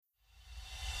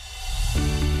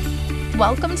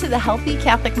welcome to the Healthy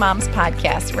Catholic Moms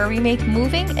podcast, where we make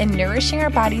moving and nourishing our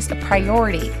bodies a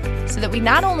priority so that we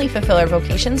not only fulfill our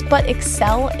vocations, but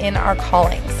excel in our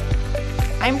callings.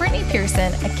 I'm Brittany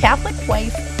Pearson, a Catholic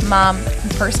wife, mom,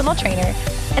 and personal trainer,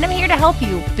 and I'm here to help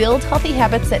you build healthy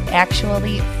habits that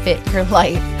actually fit your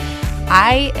life.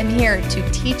 I am here to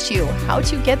teach you how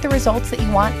to get the results that you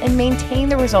want and maintain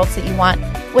the results that you want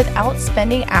without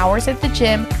spending hours at the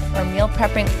gym or meal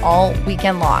prepping all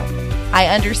weekend long. I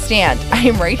understand. I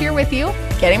am right here with you,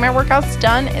 getting my workouts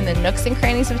done in the nooks and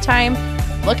crannies of time,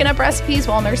 looking up recipes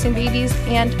while nursing babies,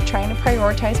 and trying to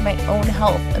prioritize my own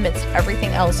health amidst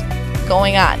everything else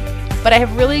going on. But I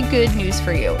have really good news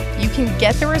for you. You can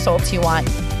get the results you want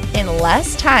in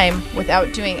less time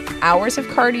without doing hours of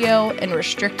cardio and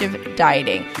restrictive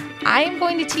dieting. I am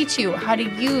going to teach you how to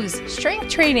use strength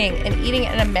training and eating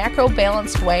in a macro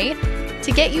balanced way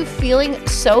to get you feeling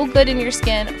so good in your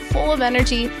skin, full of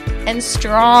energy, and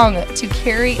strong to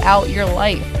carry out your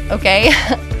life, okay?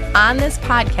 On this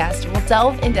podcast, we'll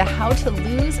delve into how to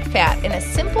lose fat in a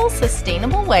simple,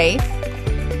 sustainable way,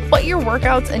 what your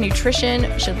workouts and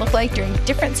nutrition should look like during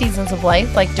different seasons of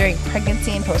life, like during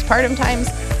pregnancy and postpartum times.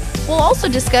 We'll also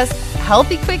discuss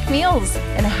healthy, quick meals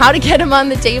and how to get them on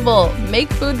the table,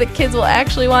 make food that kids will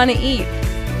actually want to eat,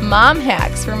 mom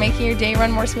hacks for making your day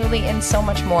run more smoothly, and so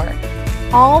much more.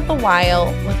 All the while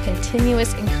with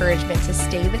continuous encouragement to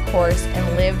stay the course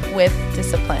and live with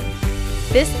discipline.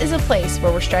 This is a place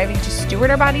where we're striving to steward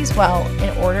our bodies well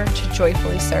in order to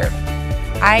joyfully serve.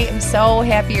 I am so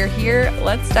happy you're here.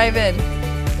 Let's dive in.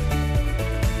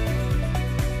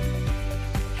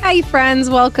 Hi, friends.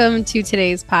 Welcome to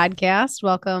today's podcast.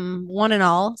 Welcome, one and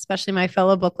all, especially my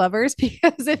fellow book lovers,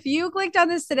 because if you clicked on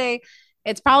this today,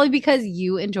 it's probably because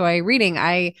you enjoy reading.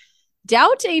 I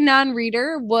doubt a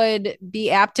non-reader would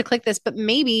be apt to click this, but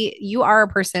maybe you are a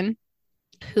person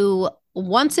who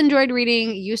once enjoyed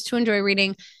reading, used to enjoy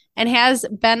reading, and has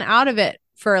been out of it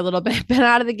for a little bit, been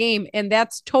out of the game. And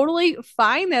that's totally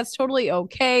fine. That's totally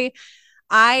okay.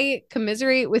 I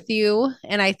commiserate with you.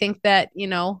 And I think that,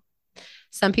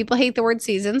 some people hate the word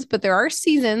seasons, but there are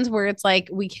seasons where it's like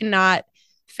we cannot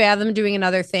fathom doing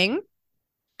another thing.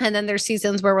 And then there's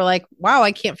seasons where we're like, wow,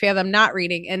 I can't fathom not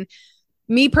reading. And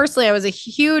me personally, I was a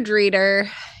huge reader,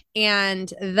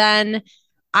 and then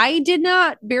I did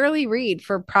not barely read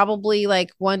for probably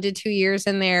like 1 to 2 years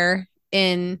in there.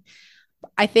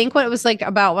 I think what it was like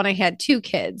about when I had 2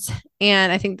 kids,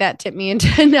 and I think that tipped me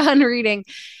into non-reading.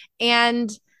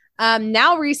 And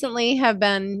now recently have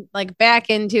been like back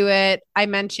into it. I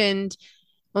mentioned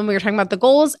when we were talking about the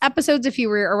goals episodes, if you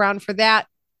were around for that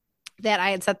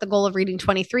I had set the goal of reading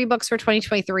 23 books for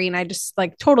 2023. And I just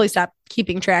like totally stopped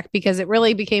keeping track because it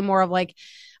really became more of like,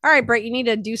 all right, Brett, you need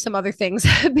to do some other things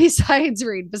besides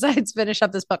finish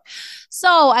up this book.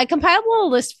 So I compiled a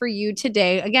little list for you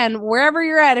today. Again, wherever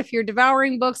you're at, if you're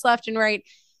devouring books left and right,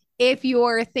 if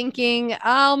you're thinking,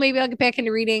 oh, maybe I'll get back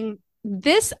into reading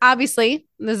this, obviously,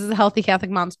 this is a Healthy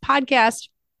Catholic Moms podcast.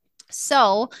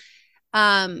 So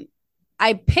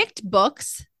I picked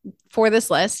books for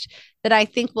this list that I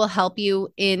think will help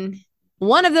you in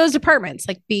one of those departments,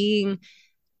 like becoming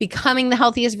the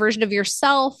healthiest version of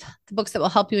yourself, the books that will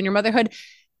help you in your motherhood,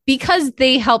 because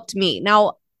they helped me.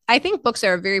 Now, I think books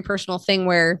are a very personal thing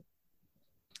where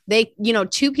they,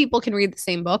 2 people can read the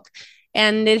same book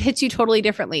and it hits you totally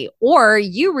differently. Or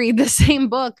you read the same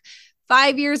book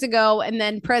 5 years ago and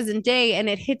then present day, and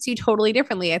it hits you totally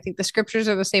differently. I think the scriptures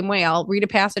are the same way. I'll read a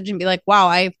passage and be like, wow,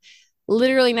 I've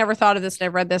literally never thought of this, and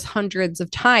I've read this hundreds of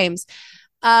times.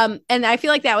 And I feel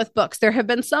like that with books. There have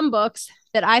been some books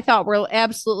that I thought were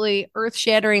absolutely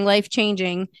earth-shattering,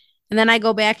 life-changing, and then I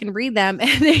go back and read them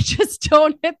and they just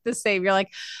don't hit the same. You're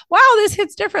like, wow, this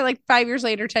hits different like 5 years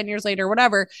later, 10 years later,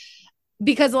 whatever.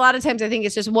 Because a lot of times I think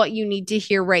it's just what you need to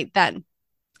hear right then.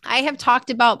 I have talked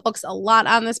about books a lot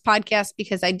on this podcast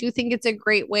because I do think it's a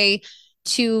great way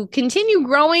to continue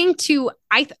growing.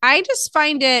 I just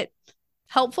find it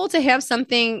helpful to have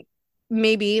something.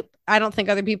 Maybe I don't think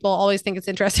other people always think it's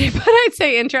interesting, but I'd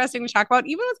say interesting to talk about,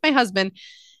 even with my husband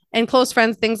and close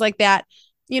friends, things like that,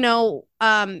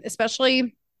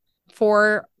 especially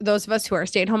for those of us who are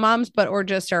stay-at-home moms, or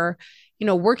just are,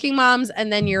 working moms,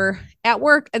 and then you're at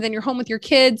work and then you're home with your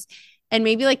kids, and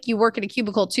maybe like you work in a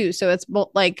cubicle too. So it's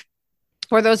like,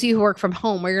 for those of you who work from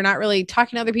home where you're not really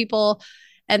talking to other people,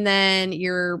 and then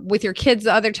you're with your kids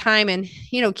the other time, and,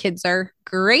 kids are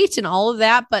great and all of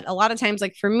that. But a lot of times,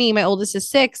 like for me, my oldest is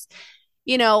 6,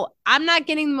 I'm not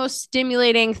getting the most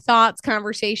stimulating thoughts,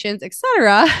 conversations,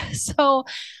 etc. So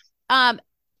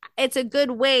it's a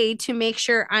good way to make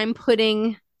sure I'm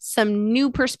putting some new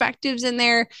perspectives in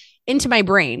there into my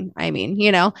brain.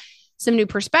 some new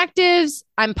perspectives.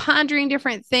 I'm pondering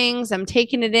different things. I'm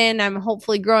taking it in. I'm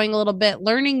hopefully growing a little bit,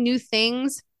 learning new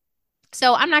things.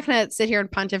 So I'm not going to sit here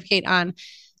and pontificate on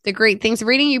the great things of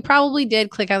reading. You probably did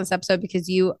click on this episode because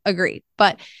you agree.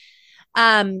 But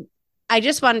I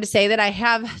just wanted to say that I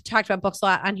have talked about books a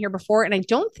lot on here before, and I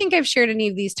don't think I've shared any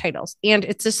of these titles. And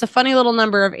it's just a funny little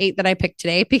number of 8 that I picked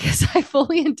today because I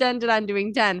fully intended on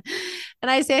doing 10. And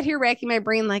I sat here racking my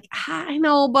brain like, I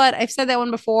know, but I've said that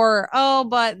one before. Oh,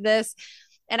 but this.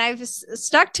 And I've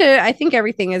stuck to, I think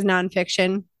everything is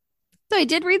nonfiction. So I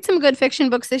did read some good fiction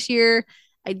books this year.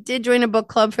 I did join a book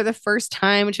club for the first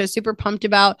time, which I was super pumped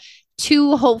about,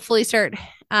 to hopefully start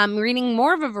reading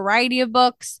more of a variety of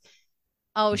books.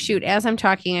 Oh, shoot. As I'm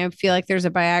talking, I feel like there's a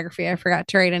biography I forgot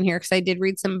to write in here because I did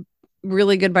read some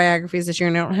really good biographies this year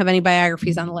and I don't have any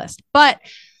biographies on the list. But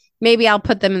maybe I'll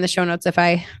put them in the show notes if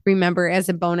I remember as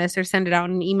a bonus or send it out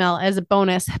in an email as a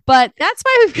bonus. But that's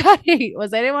why we've got 8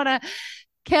 was I didn't want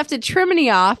to have to trim any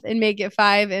off and make it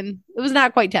 5. And it was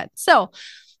not quite 10. So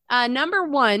number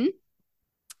 1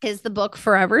 is the book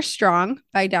Forever Strong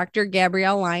by Dr.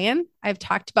 Gabrielle Lyon. I've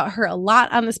talked about her a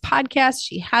lot on this podcast.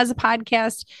 She has a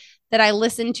podcast that I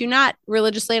listen to, not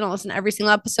religiously. I don't listen to every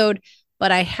single episode, but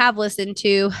I have listened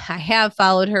to. I have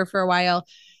followed her for a while.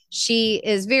 She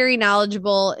is very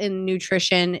knowledgeable in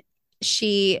nutrition.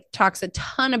 She talks a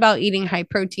ton about eating high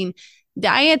protein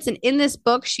diets. And in this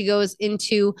book, she goes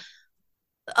into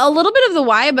a little bit of the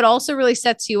why, but also really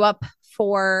sets you up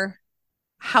for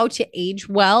how to age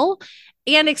well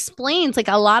and explains like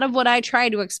a lot of what I try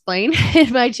to explain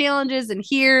in my challenges and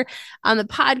here on the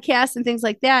podcast and things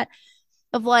like that,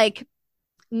 of like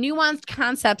nuanced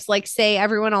concepts. Like, say,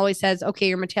 everyone always says, okay,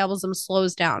 your metabolism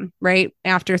slows down, right?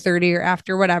 After 30 or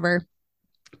after whatever.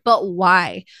 But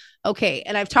why? Okay.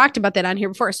 And I've talked about that on here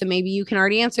before. So maybe you can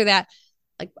already answer that.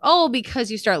 Like, oh,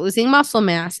 because you start losing muscle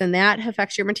mass and that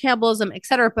affects your metabolism, et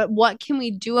cetera. But what can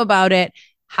we do about it?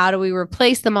 How do we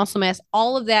replace the muscle mass?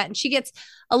 All of that. And she gets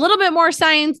a little bit more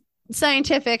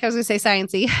scientific. I was going to say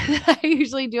sciencey than I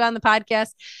usually do on the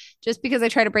podcast, just because I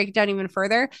try to break it down even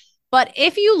further. But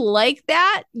if you like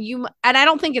that, and I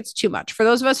don't think it's too much for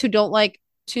those of us who don't like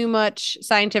too much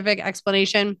scientific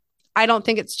explanation. I don't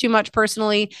think it's too much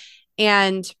personally.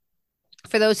 And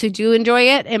for those who do enjoy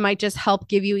it, it might just help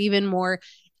give you even more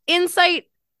insight.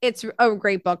 It's a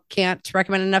great book. Can't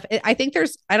recommend enough. I think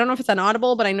I don't know if it's on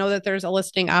Audible, but I know that there's a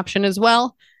listening option as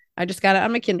well. I just got it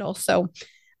on my Kindle. So,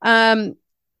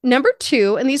 number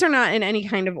 2, and these are not in any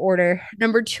kind of order.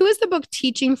 Number 2 is the book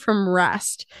Teaching from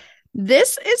Rest.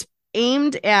 This is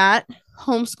aimed at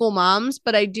homeschool moms,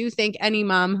 but I do think any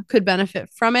mom could benefit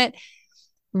from it.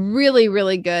 Really,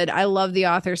 really good. I love the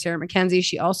author, Sarah Mackenzie.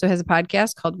 She also has a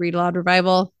podcast called Read Aloud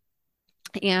Revival.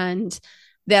 And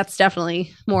that's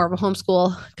definitely more of a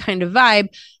homeschool kind of vibe.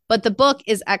 But the book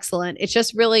is excellent. It's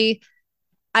just really,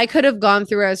 I could have gone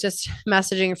through, I was just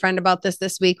messaging a friend about this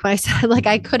week when I said, like,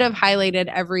 I could have highlighted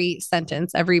every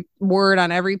sentence, every word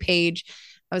on every page.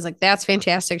 I was like, that's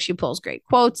fantastic. She pulls great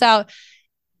quotes out.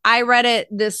 I read it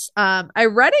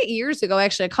years ago,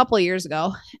 actually a couple of years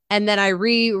ago. And then I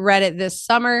reread it this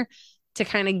summer to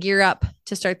kind of gear up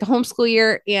to start the homeschool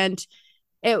year. And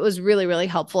it was really, really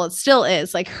helpful. It still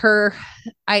is. Like her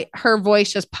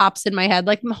voice just pops in my head.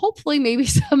 Like hopefully maybe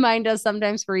mine does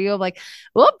sometimes for you, of like,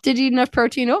 whoop, did you eat enough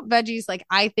protein? Oh, veggies. Like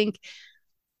I think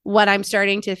when I'm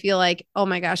starting to feel like, oh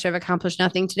my gosh, I've accomplished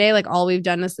nothing today. Like all we've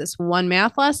done is this one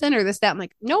math lesson or this, that. I'm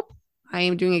like, nope. I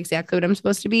am doing exactly what I'm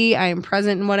supposed to be. I am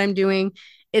present in what I'm doing.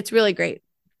 It's really great.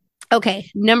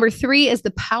 Okay. Number 3 is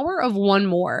The Power of One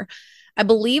More. I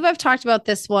believe I've talked about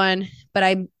this one, but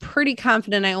I'm pretty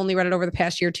confident I only read it over the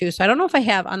past year too. So I don't know if I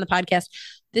have on the podcast.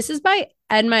 This is by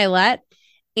Ed Mylett,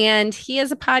 and he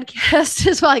has a podcast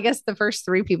as well. I guess the first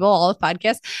 3 people all have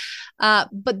podcasts.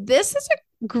 But this is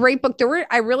a great book.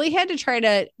 I really had to try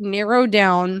to narrow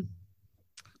down.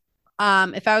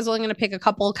 If I was only going to pick a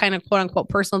couple kind of quote unquote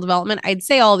personal development, I'd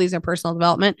say all these are personal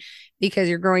development because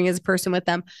you're growing as a person with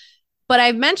them. But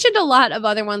I've mentioned a lot of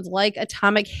other ones like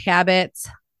Atomic Habits,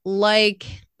 like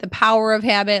The Power of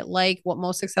Habit, like What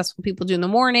Most Successful People Do in the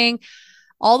Morning,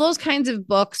 all those kinds of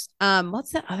books.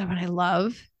 What's that other one I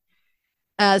love?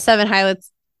 7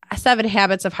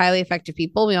 Habits of Highly Effective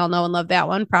People. We all know and love that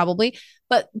one probably.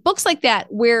 But books like that,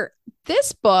 where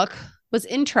this book was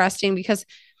interesting because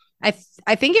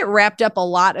I think it wrapped up a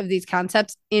lot of these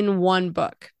concepts in one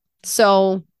book.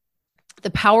 So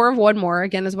The Power of One More,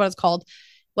 again, is what it's called.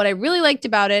 What I really liked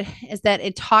about it is that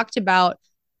it talked about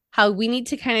how we need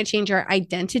to kind of change our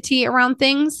identity around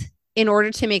things in order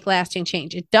to make lasting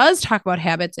change. It does talk about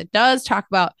habits. It does talk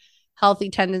about healthy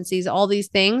tendencies, all these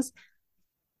things.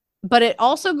 But it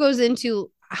also goes into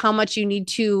how much you need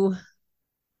to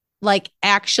like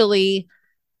actually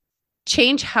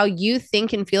change how you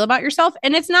think and feel about yourself.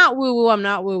 And it's not woo woo. I'm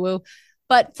not woo woo.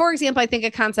 But for example, I think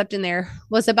a concept in there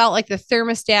was about like the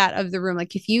thermostat of the room.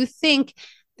 Like if you think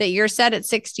that you're set at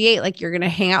 68, like you're going to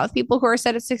hang out with people who are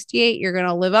set at 68, you're going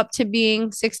to live up to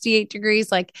being 68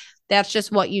 degrees. Like that's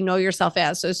just what you know yourself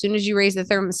as. So as soon as you raise the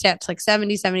thermostat to like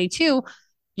 70, 72,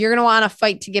 you're going to want to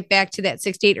fight to get back to that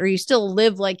 68, or you still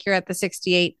live like you're at the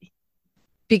 68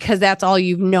 because that's all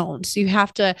you've known. So you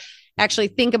have to actually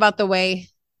think about the way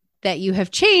that you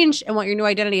have changed and what your new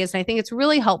identity is. And I think it's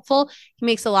really helpful. He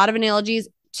makes a lot of analogies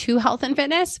to health and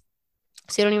fitness.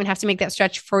 So you don't even have to make that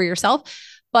stretch for yourself.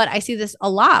 But I see this a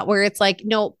lot where it's like,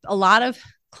 no, a lot of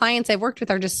clients I've worked with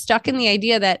are just stuck in the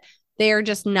idea that they are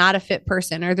just not a fit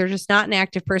person, or they're just not an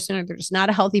active person, or they're just not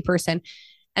a healthy person.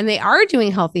 And they are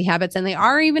doing healthy habits and they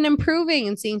are even improving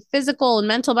and seeing physical and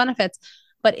mental benefits.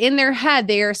 But in their head,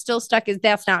 they are still stuck as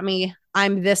that's not me.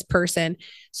 I'm this person.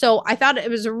 So I thought it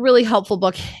was a really helpful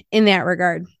book in that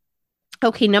regard.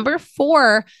 Okay, number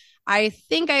 4, I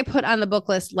think I put on the book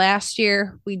list last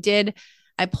year.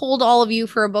 I pulled all of you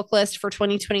for a book list for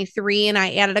 2023 and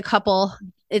I added a couple.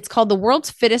 It's called The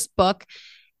World's Fittest Book.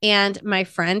 And my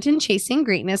friend and Chasing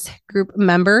Greatness group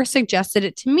member suggested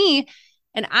it to me.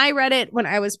 And I read it when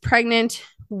I was pregnant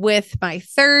with my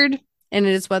third. And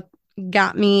it is what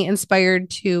got me inspired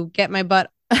to get my butt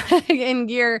in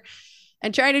gear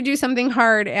and try to do something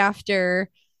hard after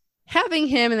having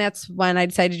him. And that's when I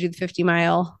decided to do the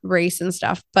 50-mile race and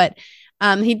stuff. But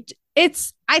I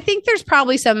think there's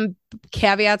probably some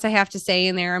caveats I have to say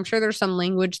in there. I'm sure there's some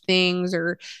language things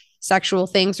or sexual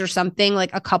things or something,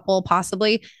 like a couple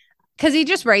possibly, because he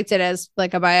just writes it as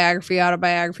like a biography,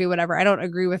 autobiography, whatever. I don't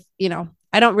agree with,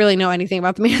 I don't really know anything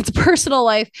about the man's personal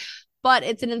life, but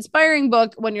it's an inspiring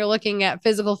book when you're looking at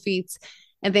physical feats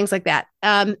and things like that.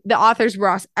 The author's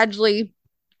Ross Edgley.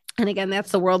 And again,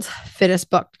 that's The World's Fittest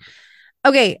Book.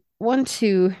 Okay, 1,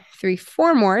 2, 3,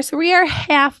 4 more. So we are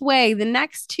halfway. The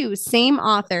next 2, same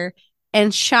author,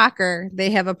 and shocker, they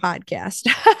have a podcast.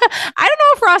 I don't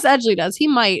know if Ross Edgley does. He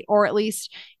might, or at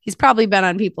least he's probably been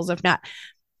on People's, if not.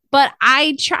 But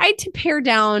I tried to pare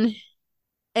down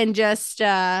and just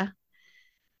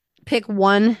pick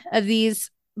one of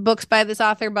these books by this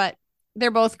author, but they're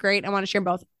both great. I want to share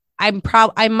both.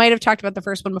 I might have talked about the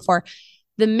first one before.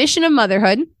 The Mission of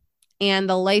Motherhood and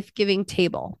The Life-Giving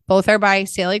Table. Both are by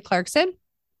Sally Clarkson.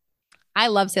 I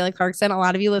love Sally Clarkson. A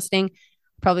lot of you listening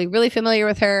are probably really familiar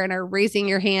with her and are raising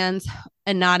your hands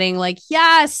and nodding like,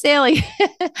 yeah, Sally.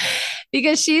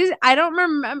 Because I don't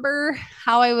remember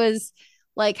how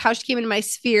she came into my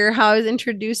sphere, how I was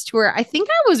introduced to her. I think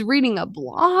I was reading a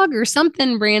blog or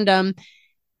something random.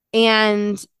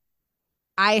 And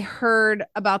I heard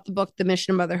about the book, The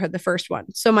Mission of Motherhood, the first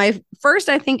one. So my first,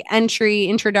 I think,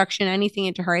 introduction, anything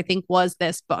into her, I think was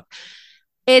this book.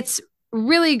 It's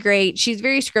really great. She's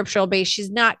very scriptural based. She's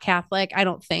not Catholic, I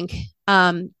don't think.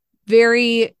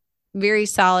 Very, very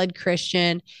solid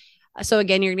Christian. So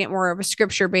again, you're gonna get more of a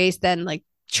scripture based than like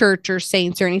church or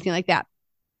saints or anything like that.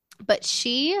 But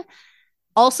she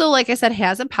also, like I said,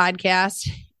 has a podcast.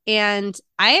 And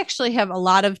I actually have a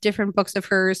lot of different books of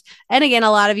hers. And again, a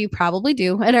lot of you probably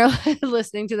do and are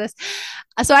listening to this.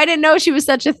 So I didn't know she was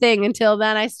such a thing until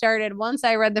then. Once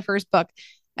I read the first book,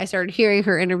 I started hearing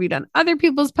her interviewed on other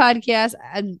people's podcasts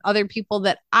and other people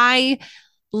that I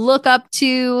look up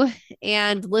to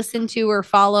and listen to or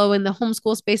follow in the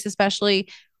homeschool space, especially,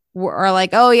 are like,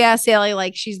 oh yeah, Sally,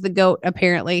 like she's the GOAT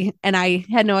apparently. And I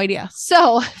had no idea.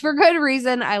 So for good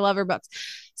reason, I love her books.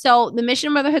 So The Mission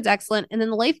of Motherhood's excellent. And then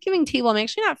The Life-Giving Table, I'm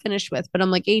actually not finished with, but I'm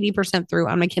like 80% through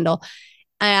on my Kindle.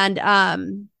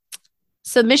 And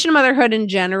so Mission of Motherhood in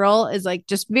general is like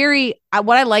just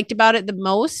what I liked about it the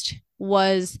most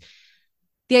was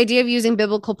the idea of using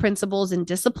biblical principles and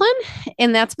discipline.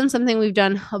 And that's been something we've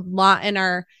done a lot in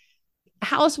our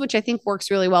house, which I think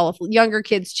works really well with younger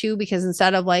kids too, because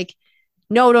instead of like,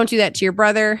 no, don't do that to your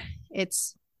brother,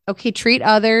 it's okay, treat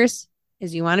others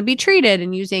as you want to be treated,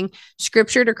 and using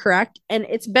scripture to correct. And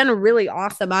it's been really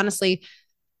awesome. Honestly,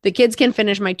 the kids can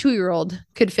finish. My 2-year-old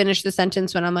could finish the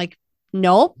sentence when I'm like,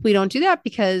 nope, we don't do that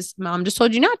because mom just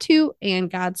told you not to. And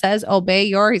God says, obey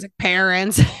he's like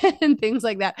parents and things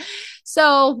like that.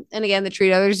 So, and again, the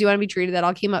treat others, you want to be treated, that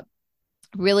all came up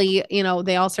really,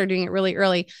 they all started doing it really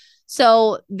early.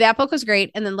 So that book was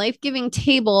great. And then Life-Giving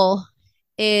Table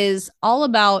is all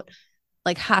about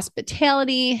like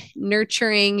hospitality,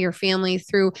 nurturing your family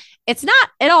through, it's not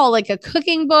at all like a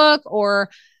cooking book or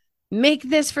make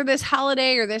this for this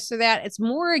holiday or this or that. It's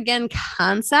more, again,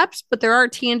 concepts, but there are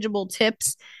tangible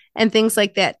tips and things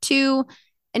like that too.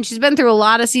 And she's been through a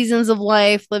lot of seasons of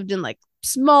life, lived in like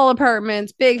small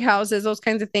apartments, big houses, those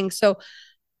kinds of things. So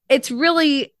it's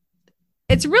really,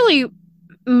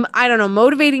 I don't know,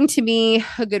 motivating to me,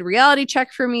 a good reality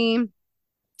check for me.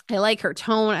 I like her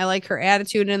tone. I like her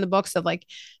attitude in the books of like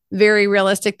very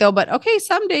realistic though. But okay,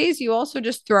 some days you also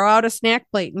just throw out a snack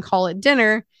plate and call it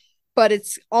dinner. But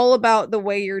it's all about the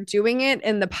way you're doing it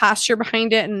and the posture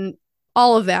behind it and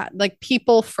all of that, like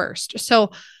people first.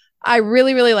 So I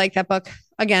really, really like that book.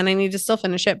 Again, I need to still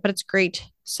finish it, but it's great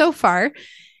so far.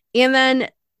 And then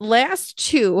last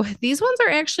two, these ones are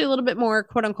actually a little bit more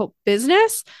quote unquote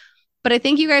business, but I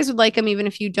think you guys would like them even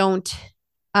if you don't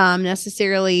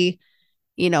necessarily,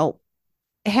 you know,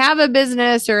 have a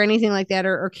business or anything like that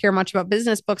or care much about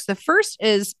business books. The first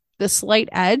is The Slight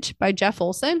Edge by Jeff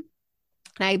Olson.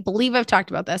 And I believe I've talked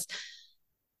about this.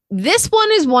 This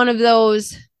one is one of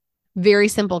those very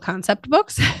simple concept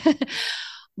books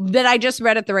that I just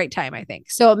read at the right time, I think.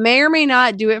 So it may or may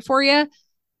not do it for you,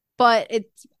 but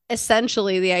it's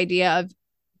essentially the idea of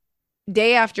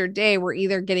day after day, we're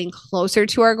either getting closer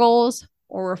to our goals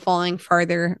or we're falling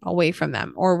farther away from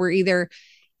them, or we're either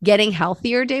getting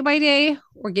healthier day by day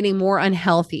or getting more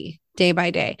unhealthy day by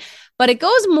day. But it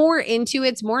goes more into,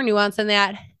 it's more nuanced than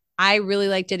that. I really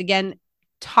liked it. Again,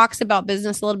 talks about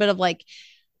business a little bit of like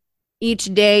each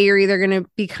day you're either going to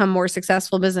become more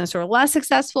successful business or less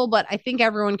successful, but I think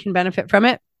everyone can benefit from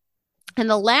it. And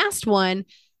the last one,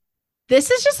 this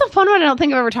is just a fun one. I don't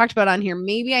think I've ever talked about on here.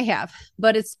 Maybe I have,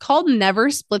 but it's called Never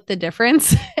Split the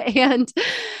Difference. And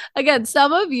again,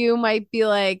 some of you might be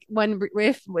like,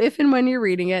 if and when you're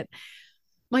reading it,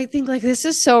 might think like, this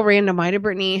is so random. Why did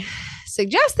Brittany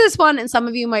suggest this one? And some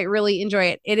of you might really enjoy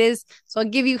it. It is. So I'll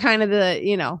give you kind of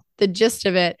the gist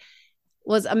of it.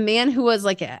 Was a man who was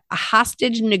like a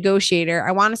hostage negotiator.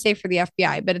 I want to say for the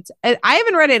FBI, but I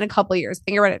haven't read it in a couple of years. I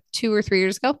think I read it 2 or 3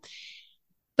 years ago.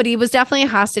 But he was definitely a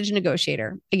hostage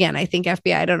negotiator. Again, I think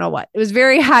FBI, I don't know what. It was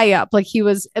very high up. Like he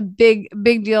was a big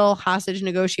deal hostage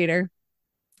negotiator.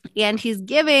 And he's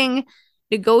giving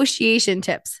negotiation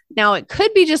tips. Now, it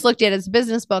could be just looked at as a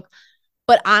business book,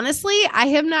 but honestly, I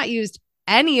have not used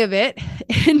any of it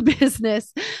in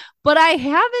business, but I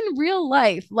have in real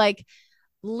life, like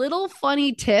little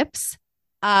funny tips,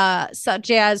 such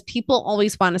as people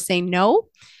always want to say no.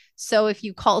 So if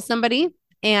you call somebody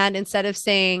and instead of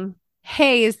saying,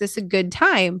 hey, is this a good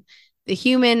time? The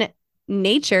human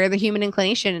nature, the human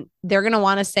inclination, they're going to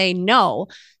want to say no.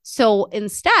 So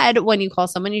instead, when you call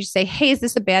someone, you just say, hey, is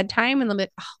this a bad time? And they'll be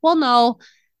like, oh, well, no,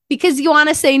 because you want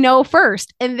to say no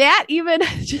first. And that even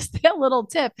just that little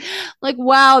tip, like,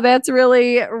 wow, that's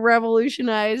really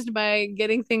revolutionized by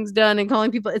getting things done and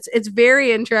calling people. It's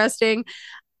very interesting.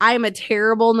 I'm a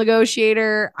terrible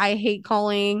negotiator. I hate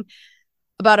calling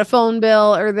about a phone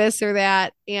bill or this or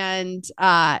that. And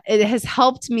it has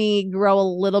helped me grow a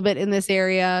little bit in this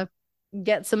area,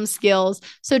 get some skills.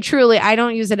 So truly, I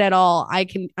don't use it at all.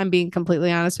 I'm being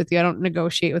completely honest with you. I don't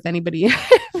negotiate with anybody,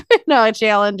 a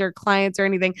challenge or clients or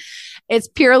anything. It's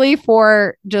purely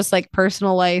for just like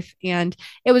personal life. And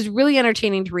it was really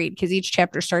entertaining to read because each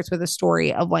chapter starts with a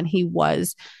story of when he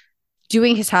was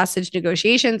doing his hostage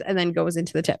negotiations and then goes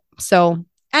into the tip. So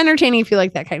entertaining if you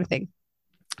like that kind of thing.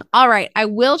 All right. I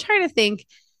will try to think.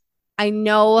 I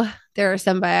know there are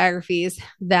some biographies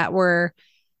that were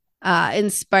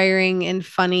inspiring and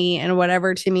funny and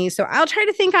whatever to me. So I'll try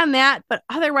to think on that. But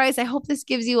otherwise, I hope this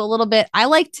gives you a little bit. I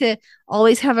like to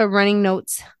always have a running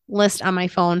notes list on my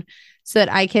phone so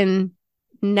that I can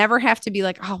never have to be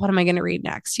like, oh, what am I going to read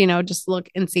next? Just look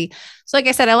and see. So like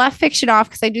I said, I left fiction off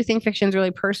because I do think fiction is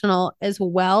really personal as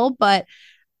well. But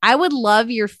I would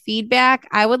love your feedback.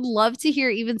 I would love to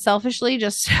hear, even selfishly,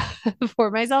 just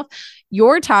for myself,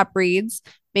 your top reads,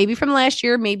 maybe from last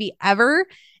year, maybe ever.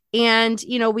 And,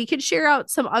 we could share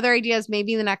out some other ideas,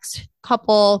 maybe the next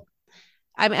couple.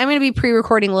 I'm going to be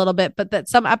pre-recording a little bit, but that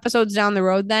some episodes down the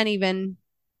road, then even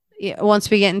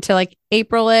once we get into like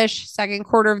April-ish, second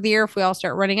quarter of the year, if we all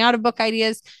start running out of book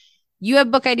ideas, you have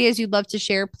book ideas you'd love to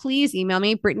share, please email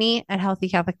me,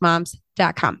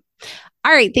 Brittany@healthycatholicmoms.com.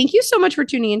 All right. Thank you so much for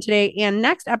tuning in today. And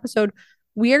next episode,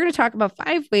 we are going to talk about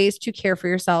 5 ways to care for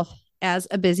yourself as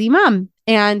a busy mom.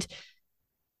 And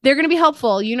they're going to be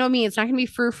helpful. You know me, it's not going to be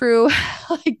frou-frou.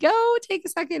 Like, go take a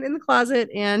second in the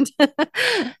closet and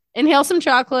inhale some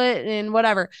chocolate and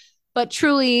whatever. But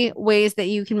truly ways that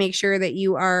you can make sure that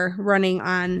you are running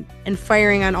on and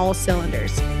firing on all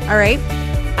cylinders. All right.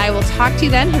 I will talk to you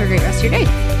then. Have a great rest of your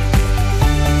day.